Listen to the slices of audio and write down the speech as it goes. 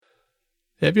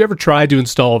Have you ever tried to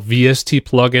install a VST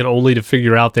plugin only to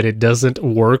figure out that it doesn't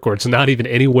work or it's not even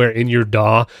anywhere in your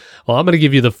DAW? Well, I'm going to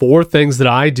give you the 4 things that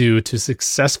I do to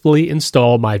successfully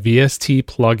install my VST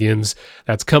plugins.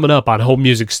 That's coming up on Home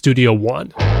Music Studio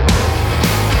One.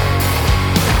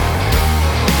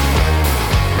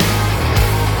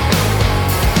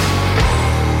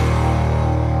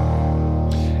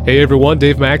 Hey everyone,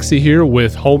 Dave Maxey here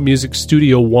with Home Music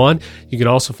Studio One. You can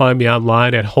also find me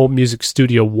online at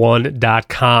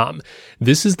homemusicstudio1.com.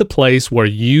 This is the place where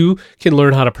you can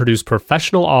learn how to produce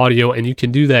professional audio, and you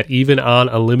can do that even on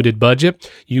a limited budget.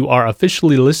 You are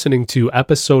officially listening to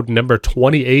episode number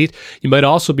 28. You might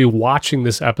also be watching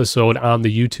this episode on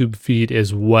the YouTube feed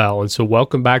as well. And so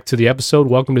welcome back to the episode.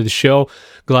 Welcome to the show.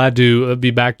 Glad to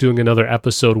be back doing another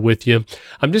episode with you.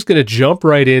 I'm just going to jump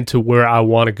right into where I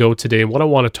want to go today and what I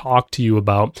want to talk to you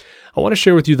about. I want to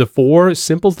share with you the 4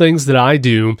 simple things that I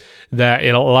do that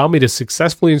allow me to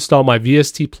successfully install my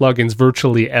VST plugins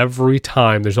virtually every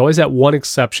time. There's always that one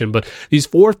exception, but these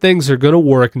 4 things are going to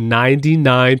work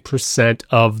 99%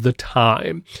 of the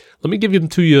time. Let me give them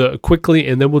to you quickly,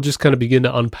 and then we'll just kind of begin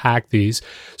to unpack these.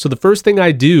 So the first thing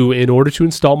I do in order to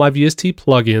install my VST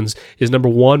plugins is, number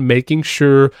 1, making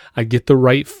sure I get the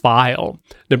right file.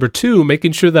 Number 2,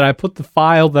 making sure that I put the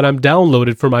file that I'm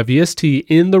downloaded for my VST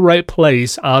in the right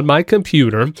place on my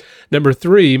computer. Number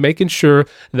 3, making sure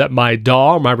that my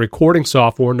DAW, my recording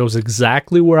software, knows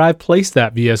exactly where I've placed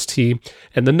that VST.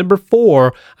 And then number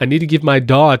 4, I need to give my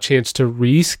DAW a chance to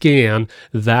rescan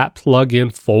that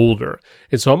plugin folder.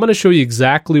 And so I'm going to show you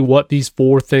exactly what these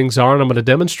 4 things are, and I'm going to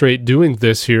demonstrate doing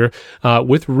this here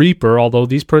with Reaper, although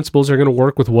these principles are going to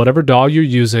work with whatever DAW you're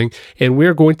using, and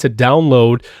we're going to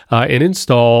download and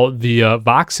install the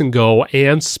Vox&Go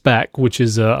ANSPEC, which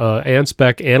is a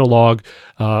ANSPEC analog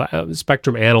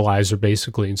spectrum analyzer,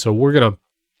 basically. And so we're going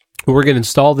to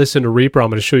install this into Reaper. I'm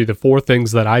going to show you the 4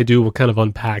 things that I do. We'll kind of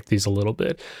unpack these a little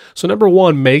bit. So number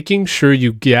 1, making sure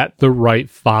you get the right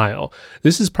file.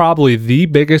 This is probably the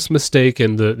biggest mistake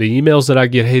in the emails that I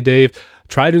get. Hey, Dave,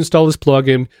 try to install this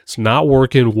plugin. It's not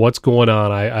working. What's going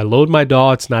on? I load my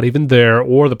DAW. It's not even there,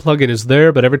 or the plugin is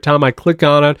there, but every time I click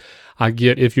on it, I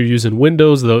get, if you're using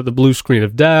Windows, the blue screen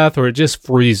of death, or it just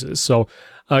freezes. So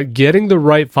getting the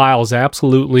right file is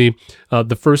absolutely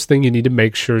the first thing you need to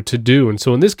make sure to do. And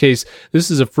so in this case,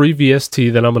 this is a free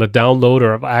VST that I'm going to download,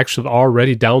 or I've actually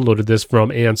already downloaded this from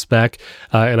ANSPEC,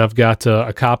 and I've got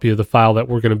a copy of the file that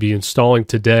we're going to be installing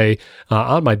today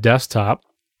on my desktop.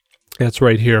 That's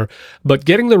right here. But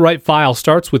getting the right file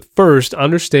starts with first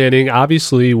understanding,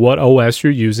 obviously, what OS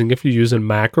you're using, if you're using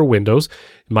Mac or Windows.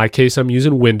 In my case, I'm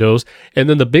using Windows. And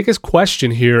then the biggest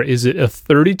question here, is it a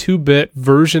 32-bit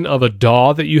version of a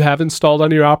DAW that you have installed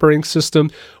on your operating system,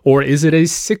 or is it a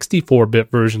 64-bit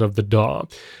version of the DAW?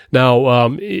 Now,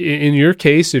 in your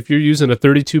case, if you're using a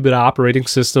 32-bit operating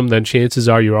system, then chances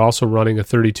are you're also running a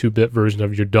 32-bit version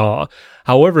of your DAW.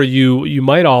 However, you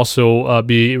might also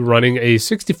be running a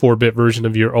 64-bit version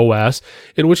of your OS,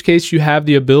 in which case you have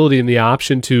the ability and the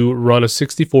option to run a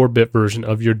 64-bit version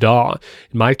of your DAW.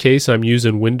 In my case, I'm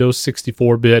using Windows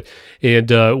 64-bit, and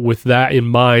with that in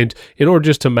mind, in order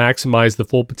just to maximize the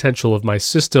full potential of my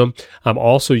system, I'm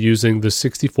also using the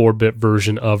 64-bit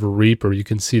version of Reaper. You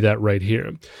can see that right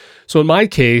here. So in my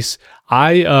case,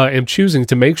 I am choosing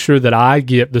to make sure that I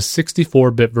get the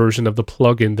 64-bit version of the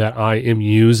plugin that I am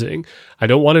using. I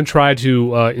don't want to try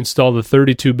to install the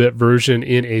 32-bit version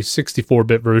in a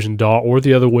 64-bit version DAW, or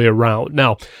the other way around.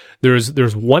 Now,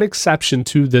 there's one exception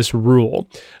to this rule.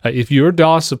 If your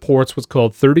DAW supports what's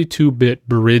called 32-bit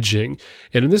bridging,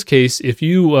 and in this case, if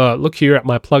you look here at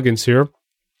my plugins here,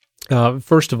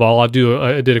 first of all, I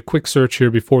did a quick search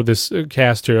here before this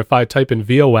cast here. If I type in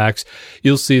VOX,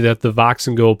 you'll see that the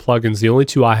Vox&Go plugins, the only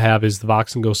 2 I have is the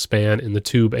Vox&Go Span and the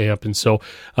Tube Amp. And so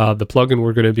the plugin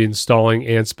we're going to be installing,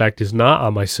 ANSPEC, is not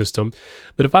on my system.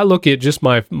 But if I look at just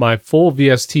my full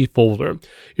VST folder,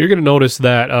 you're going to notice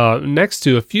that next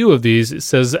to a few of these, it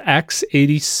says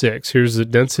X86. Here's the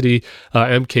Density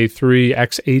MK3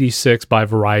 X86 by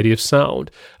Variety of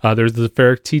Sound. There's the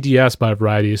Ferric TDS by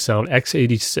Variety of Sound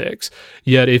X86.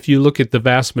 Yet, if you look at the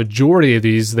vast majority of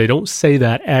these, they don't say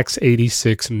that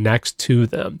X86 next to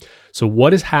them. So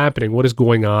what is happening? What is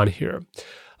going on here?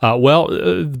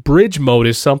 Bridge mode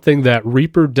is something that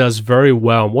Reaper does very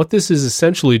well. And what this is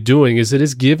essentially doing is it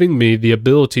is giving me the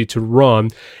ability to run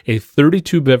a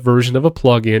 32-bit version of a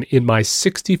plugin in my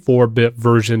 64-bit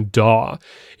version DAW.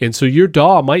 And so your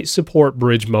DAW might support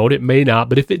bridge mode. It may not,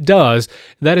 but if it does,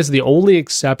 that is the only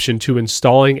exception to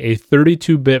installing a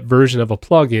 32-bit version of a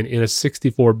plugin in a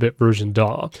 64-bit version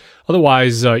DAW.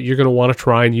 Otherwise, you're going to want to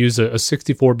try and use a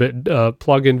 64-bit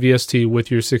plugin VST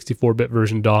with your 64-bit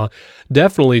version DAW.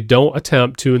 Definitely don't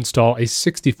attempt to install a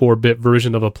 64-bit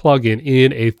version of a plugin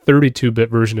in a 32-bit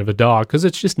version of a DAW because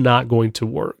it's just not going to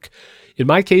work. In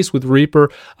my case with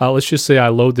Reaper, let's just say I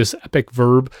load this Epic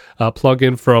Verb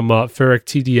plugin from Ferric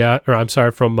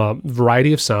TDS, from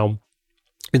Variety of Sound.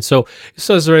 And so it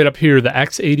says right up here, the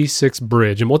x86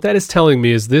 bridge. And what that is telling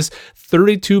me is this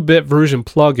 32-bit version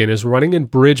plugin is running in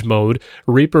bridge mode.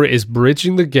 Reaper is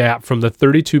bridging the gap from the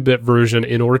 32-bit version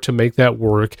in order to make that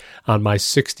work on my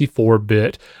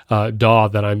 64-bit DAW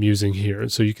that I'm using here.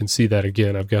 And so you can see that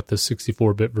again. I've got the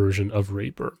 64-bit version of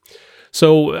Reaper.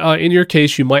 So in your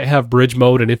case, you might have bridge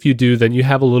mode, and if you do, then you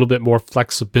have a little bit more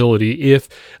flexibility if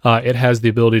it has the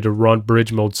ability to run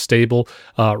bridge mode stable.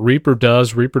 Reaper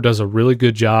does. Reaper does a really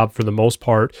good job for the most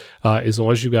part, as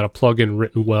long as you've got a plugin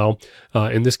written well.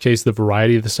 In this case, the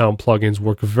Variety of the Sound plugins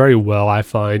work very well, I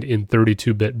find, in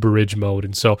 32-bit bridge mode.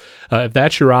 And so if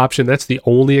that's your option, that's the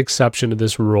only exception to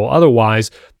this rule.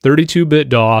 Otherwise, 32-bit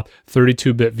DAW,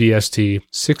 32-bit VST,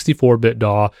 64-bit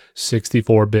DAW,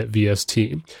 64-bit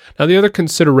VST. Now, the other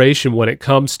consideration when it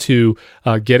comes to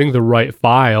getting the right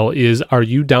file is, are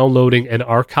you downloading an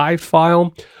archived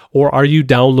file or are you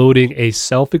downloading a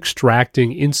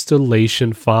self-extracting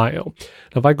installation file?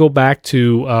 Now, if I go back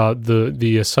to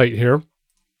the site here,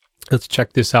 let's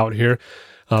check this out here,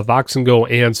 Vox&Go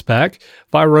and Spec.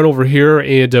 If I run over here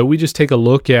and we just take a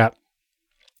look at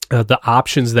the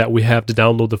options that we have to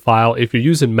download the file. If you're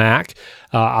using Mac,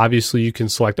 obviously you can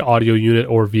select audio unit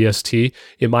or VST.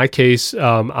 In my case,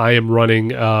 I am running,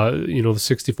 the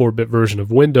 64-bit version of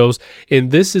Windows,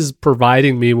 and this is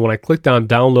providing me, when I clicked on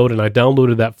download and I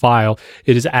downloaded that file,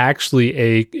 it is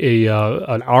actually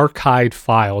an archived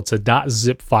file. It's a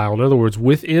 .zip file. In other words,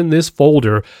 within this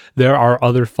folder, there are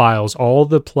other files. All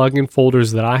the plugin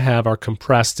folders that I have are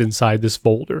compressed inside this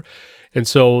folder. And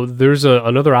so there's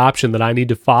another option that I need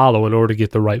to follow in order to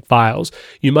get the right files.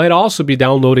 You might also be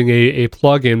downloading a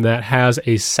plugin that has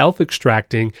a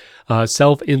self-extracting,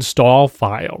 self-install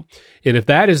file. And if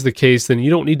that is the case, then you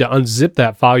don't need to unzip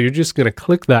that file. You're just going to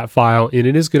click that file, and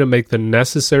it is going to make the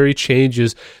necessary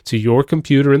changes to your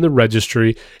computer in the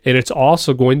registry. And it's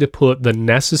also going to put the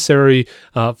necessary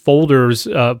folders,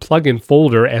 plugin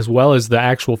folder, as well as the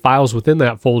actual files within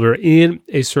that folder in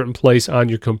a certain place on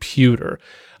your computer.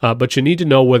 But you need to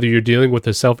know whether you're dealing with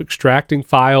a self-extracting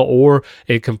file or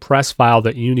a compressed file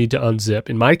that you need to unzip.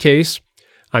 In my case,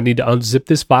 I need to unzip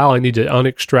this file. I need to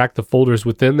unextract the folders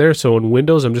within there. So in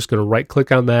Windows, I'm just going to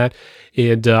right-click on that.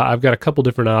 And I've got a couple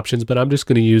different options, but I'm just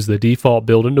going to use the default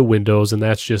build into Windows, and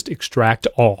that's just extract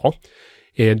all.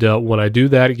 And when I do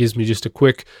that, it gives me just a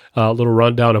quick little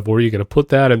rundown of where you're going to put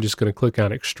that. I'm just going to click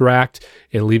on extract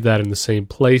and leave that in the same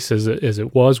place as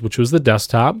it was, which was the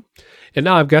desktop. And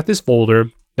now I've got this folder.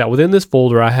 Now, within this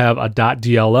folder, I have a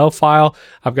 .dll file.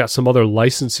 I've got some other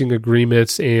licensing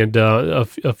agreements and a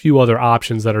few other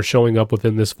options that are showing up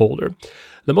within this folder.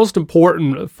 The most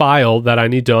important file that I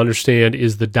need to understand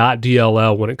is the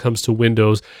 .dll when it comes to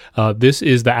Windows. This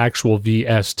is the actual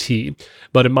VST.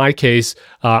 But in my case,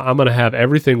 I'm going to have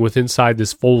everything within inside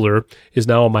this folder is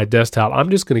now on my desktop. I'm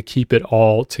just going to keep it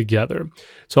all together.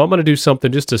 So I'm going to do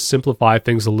something just to simplify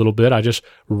things a little bit. I just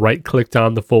right-clicked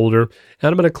on the folder,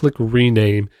 and I'm going to click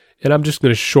Rename. And I'm just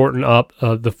going to shorten up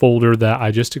the folder that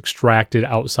I just extracted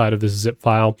outside of this zip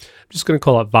file. I'm just going to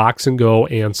call it Vox&Go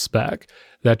and Spec.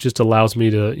 That just allows me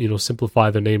to,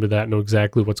 simplify the name of that and know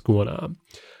exactly what's going on.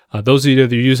 Those of you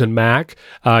that are using Mac,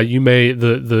 you may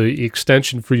the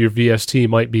extension for your VST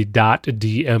might be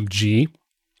 .dmg.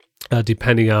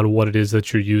 Depending on what it is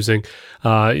that you're using.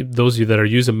 Those of you that are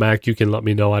using Mac, you can let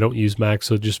me know. I don't use Mac,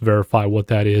 so just verify what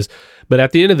that is. But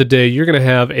at the end of the day, you're going to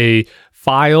have a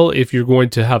file. If you're going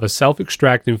to have a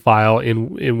self-extracting file,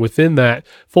 and within that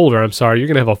folder, you're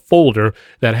going to have a folder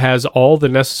that has all the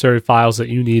necessary files that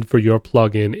you need for your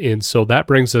plugin. And so that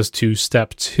brings us to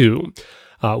step 2.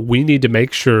 We need to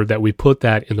make sure that we put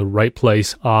that in the right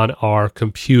place on our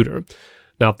computer.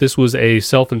 Now, if this was a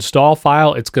self-install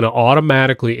file, it's going to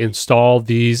automatically install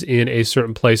these in a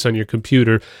certain place on your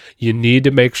computer. You need to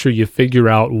make sure you figure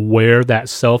out where that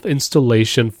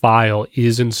self-installation file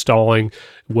is installing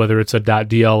whether it's a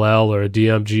 .dll or a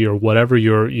DMG or whatever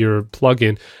your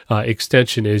plugin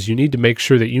extension is, you need to make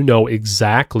sure that you know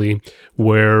exactly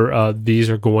where these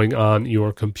are going on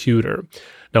your computer.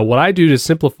 Now, what I do to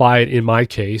simplify it in my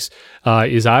case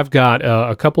is I've got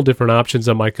a couple different options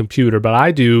on my computer, but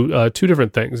I do two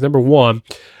different things. Number one,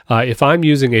 if I'm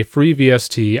using a free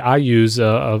VST, I use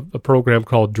a program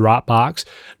called Dropbox.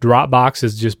 Dropbox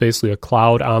is just basically a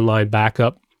cloud online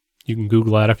backup. You can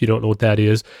Google that if you don't know what that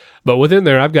is. But within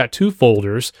there, I've got two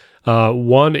folders. Within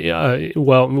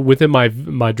my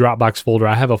Dropbox folder,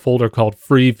 I have a folder called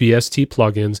Free VST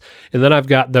Plugins, and then I've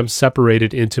got them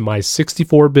separated into my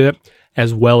 64-bit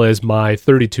as well as my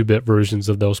 32-bit versions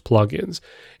of those plugins.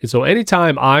 And so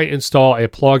anytime I install a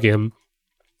plugin,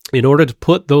 in order to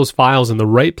put those files in the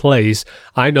right place,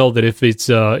 I know that if it's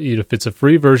a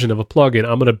free version of a plugin,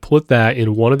 I'm going to put that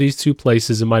in one of these two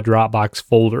places in my Dropbox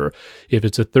folder. If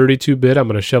it's a 32-bit, I'm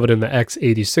going to shove it in the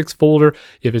x86 folder.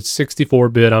 If it's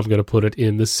 64-bit, I'm going to put it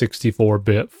in the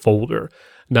 64-bit folder.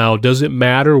 Now, does it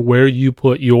matter where you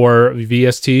put your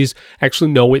VSTs?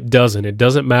 Actually, no, it doesn't. It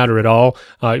doesn't matter at all.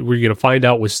 We're going to find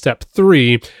out with step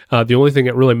 3. The only thing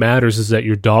that really matters is that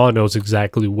your DAW knows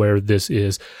exactly where this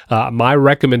is. My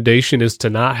recommendation is to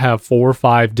not have 4 or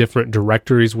 5 different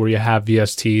directories where you have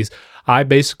VSTs. I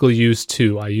basically use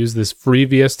 2. I use this free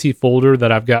VST folder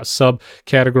that I've got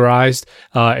subcategorized,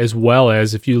 as well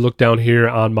as if you look down here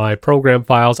on my program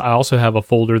files, I also have a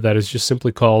folder that is just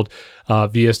simply called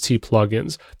VST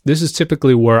plugins. This is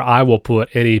typically where I will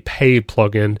put any paid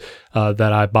plugin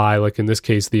that I buy, like in this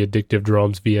case, the Addictive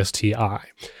Drums VST-I.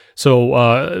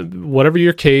 So whatever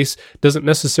your case, doesn't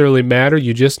necessarily matter.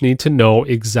 You just need to know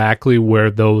exactly where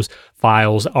those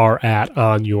files are at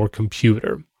on your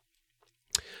computer.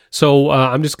 So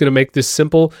I'm just going to make this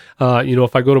simple.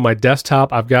 If I go to my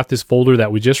desktop, I've got this folder that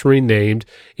we just renamed,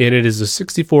 and it is a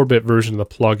 64-bit version of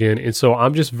the plugin. And so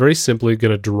I'm just very simply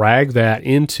going to drag that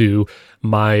into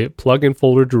my plugin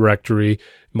folder directory,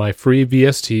 my free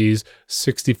VSTs,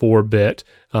 64-bit.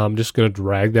 I'm just going to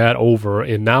drag that over,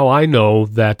 and now I know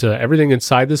that everything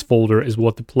inside this folder is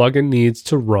what the plugin needs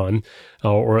to run,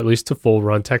 or at least to full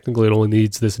run. Technically, it only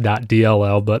needs this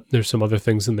 .dll, but there's some other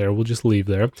things in there we'll just leave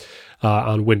there,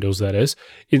 on Windows, that is.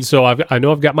 And so I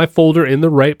know I've got my folder in the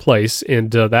right place,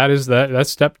 and that's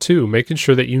step 2, making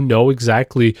sure that you know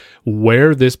exactly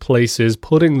where this place is,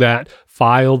 putting that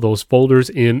file, those folders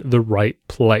in the right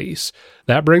place.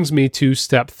 That brings me to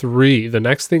step 3. The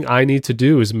next thing I need to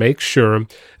do is make sure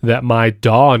that my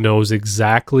DAW knows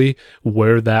exactly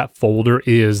where that folder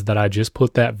is that I just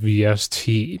put that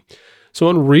VST. So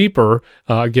in Reaper,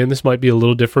 again, this might be a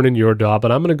little different in your DAW,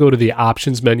 but I'm going to go to the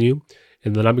Options menu,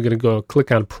 and then I'm going to go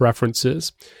click on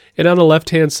Preferences. And on the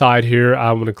left-hand side here,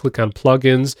 I'm going to click on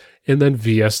Plugins and then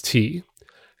VST.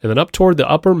 And then up toward the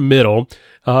upper middle,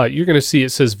 you're going to see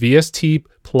it says VST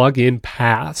plugin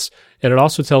paths. And it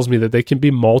also tells me that they can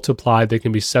be multiplied. They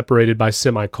can be separated by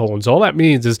semicolons. All that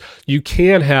means is you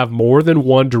can have more than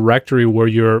one directory where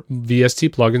your VST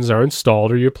plugins are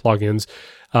installed, or your plugins.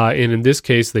 And in this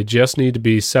case, they just need to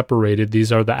be separated.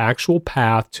 These are the actual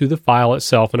path to the file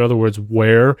itself. In other words,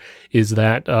 where is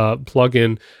that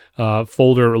plugin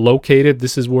folder located?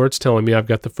 This is where it's telling me. I've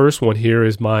got the first one here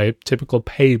is my typical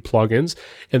paid plugins.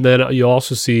 And then you'll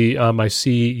also see my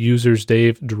C users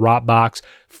Dave Dropbox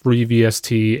free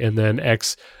VST and then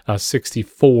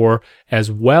X64, as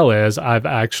well as I've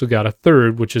actually got a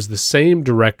third, which is the same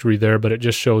directory there, but it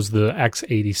just shows the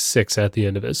X86 at the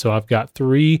end of it. So I've got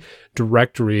 3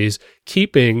 directories,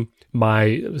 keeping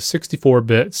my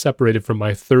 64-bit separated from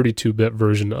my 32-bit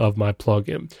version of my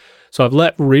plugin. So I've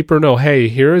let Reaper know, hey,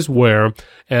 here's where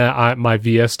my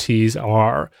VSTs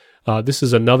are. This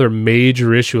is another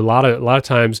major issue. A lot of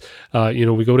times,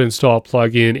 we go to install a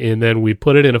plugin and then we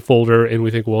put it in a folder and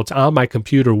we think, well, it's on my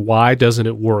computer. Why doesn't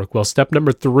it work? Well, step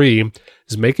number 3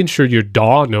 is making sure your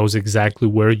DAW knows exactly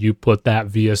where you put that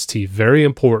VST. Very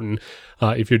important.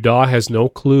 If your DAW has no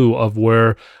clue of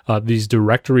where these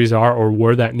directories are or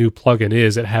where that new plugin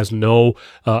is, it has no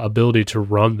ability to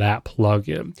run that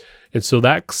plugin. And so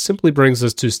that simply brings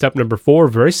us to step number 4.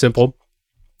 Very simple.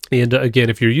 And again,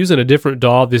 if you're using a different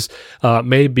DAW, this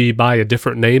may be by a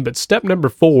different name, but step number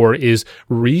 4 is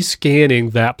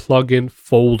rescanning that plugin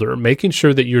folder, making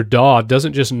sure that your DAW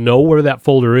doesn't just know where that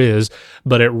folder is,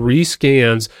 but it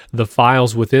rescans the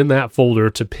files within that folder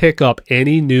to pick up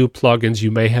any new plugins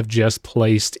you may have just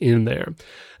placed in there.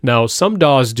 Now, some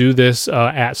DAWs do this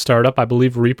at startup. I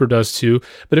believe Reaper does too.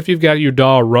 But if you've got your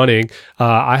DAW running,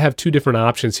 I have two different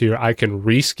options here. I can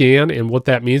rescan, and what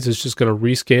that means is just going to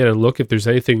rescan and look if there's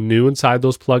anything new inside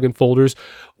those plugin folders,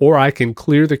 or I can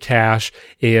clear the cache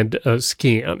and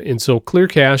scan. And so clear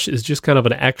cache is just kind of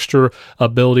an extra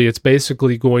ability. It's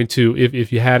basically going to,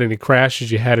 if you had any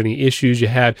crashes, you had any issues, you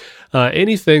had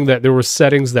anything that there were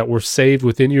settings that were saved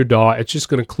within your DAW, it's just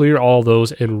going to clear all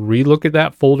those and relook at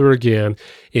that folder again.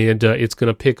 And it's going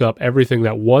to pick up everything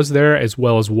that was there as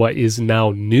well as what is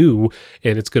now new.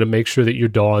 And it's going to make sure that your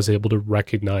DAW is able to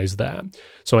recognize that.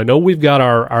 So I know we've got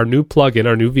our new plugin,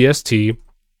 our new VST.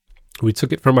 We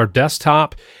took it from our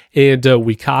desktop and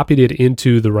we copied it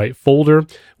into the right folder,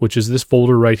 which is this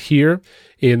folder right here.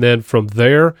 And then from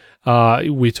there,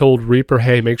 we told Reaper,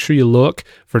 hey, make sure you look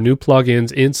for new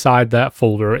plugins inside that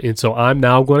folder. And so I'm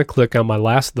now going to click on the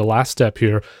last step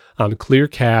here on clear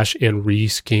cache and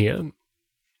rescan.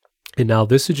 And now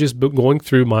this is just going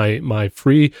through my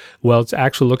free, well, it's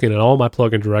actually looking at all my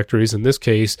plugin directories. In this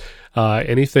case,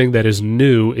 anything that is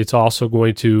new, it's also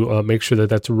going to make sure that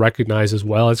that's recognized as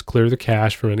well as clear the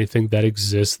cache for anything that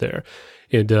exists there.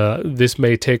 And this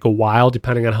may take a while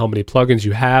depending on how many plugins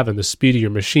you have and the speed of your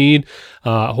machine.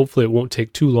 Hopefully it won't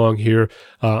take too long here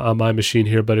on my machine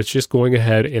here, but it's just going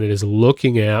ahead and it is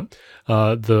looking at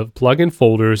the plugin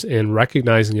folders and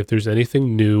recognizing if there's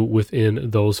anything new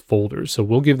within those folders. So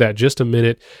we'll give that just a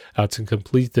minute to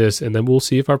complete this, and then we'll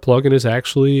see if our plugin is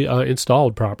actually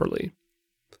installed properly.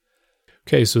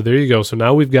 Okay, so there you go. So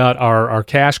now we've got our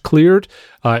cache cleared,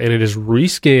 and it has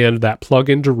rescanned that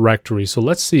plugin directory. So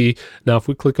let's see. Now, if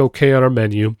we click OK on our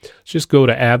menu, let's just go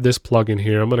to add this plugin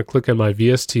here. I'm going to click on my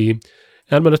VST, and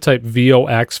I'm going to type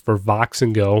VOX for Vox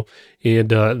and Go. And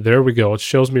there we go. It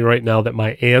shows me right now that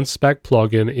my ANSPEC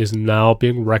plugin is now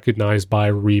being recognized by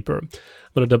Reaper.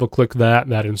 I'm going to double click that.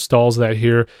 That installs that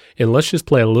here. And let's just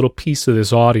play a little piece of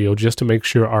this audio just to make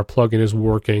sure our plugin is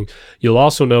working. You'll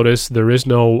also notice there is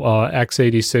no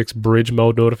x86 bridge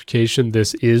mode notification.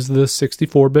 This is the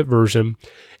 64-bit version,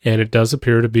 and it does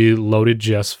appear to be loaded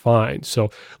just fine. So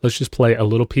let's just play a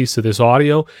little piece of this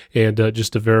audio and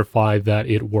just to verify that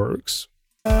it works.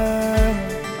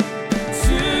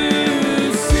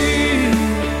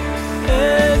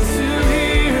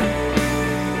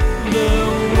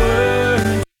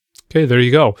 Okay, there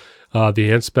you go.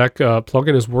 The ANSPEC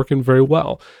plugin is working very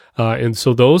well. And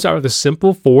so those are the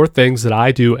simple 4 things that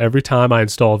I do every time I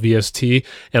install VST.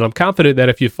 And I'm confident that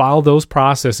if you follow those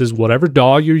processes, whatever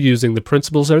DAW you're using, the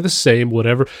principles are the same,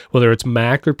 whether it's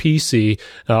Mac or PC.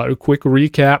 A quick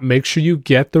recap, make sure you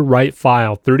get the right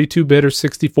file, 32-bit or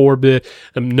 64-bit.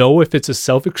 Know if it's a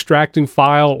self-extracting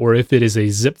file or if it is a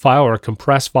zip file or a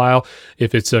compressed file.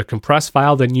 If it's a compressed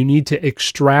file, then you need to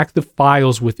extract the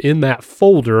files within that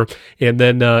folder and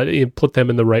then put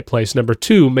them in the right place. Number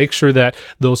 2, make sure that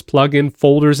those plugin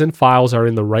folders and files are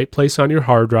in the right place on your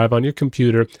hard drive on your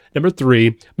computer. Number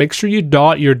 3, make sure your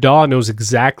DAW knows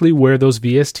exactly where those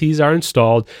VSTs are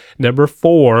installed. Number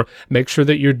 4, make sure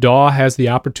that your DAW has the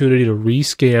opportunity to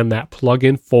rescan that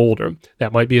plugin folder.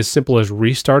 That might be as simple as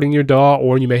restarting your DAW,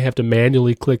 or you may have to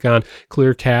manually click on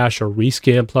clear cache or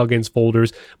rescan plugins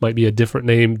folders. Might be a different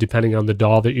name depending on the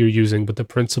DAW that you're using, but the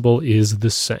principle is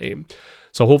the same.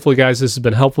 So hopefully, guys, this has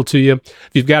been helpful to you. If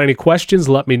you've got any questions,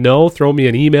 let me know. Throw me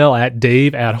an email at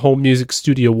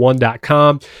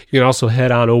dave@homemusicstudio1.com. You can also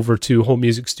head on over to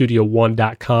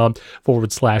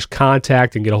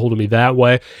homemusicstudio1.com/contact and get a hold of me that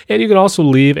way. And you can also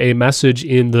leave a message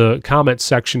in the comment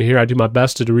section here. I do my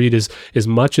best to read as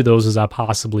much of those as I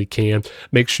possibly can.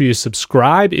 Make sure you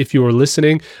subscribe if you are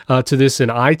listening to this in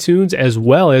iTunes, as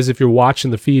well as if you're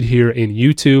watching the feed here in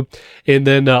YouTube. And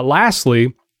then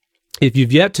lastly, if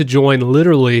you've yet to join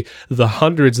literally the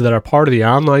hundreds that are part of the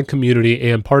online community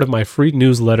and part of my free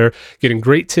newsletter, getting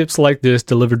great tips like this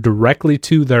delivered directly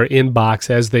to their inbox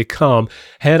as they come,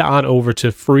 head on over to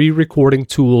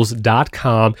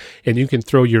freerecordingtools.com and you can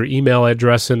throw your email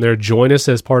address in there. Join us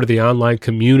as part of the online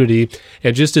community.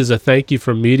 And just as a thank you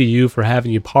from me to you for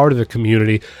having you part of the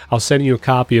community, I'll send you a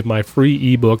copy of my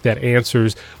free ebook that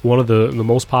answers one of the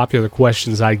most popular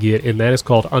questions I get, and that is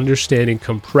called Understanding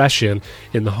Compression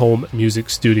in the Home Music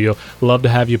Studio. Love to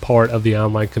have you part of the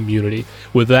online community.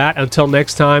 With that, until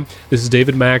next time, this is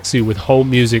David Maxey with Home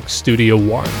Music Studio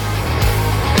One.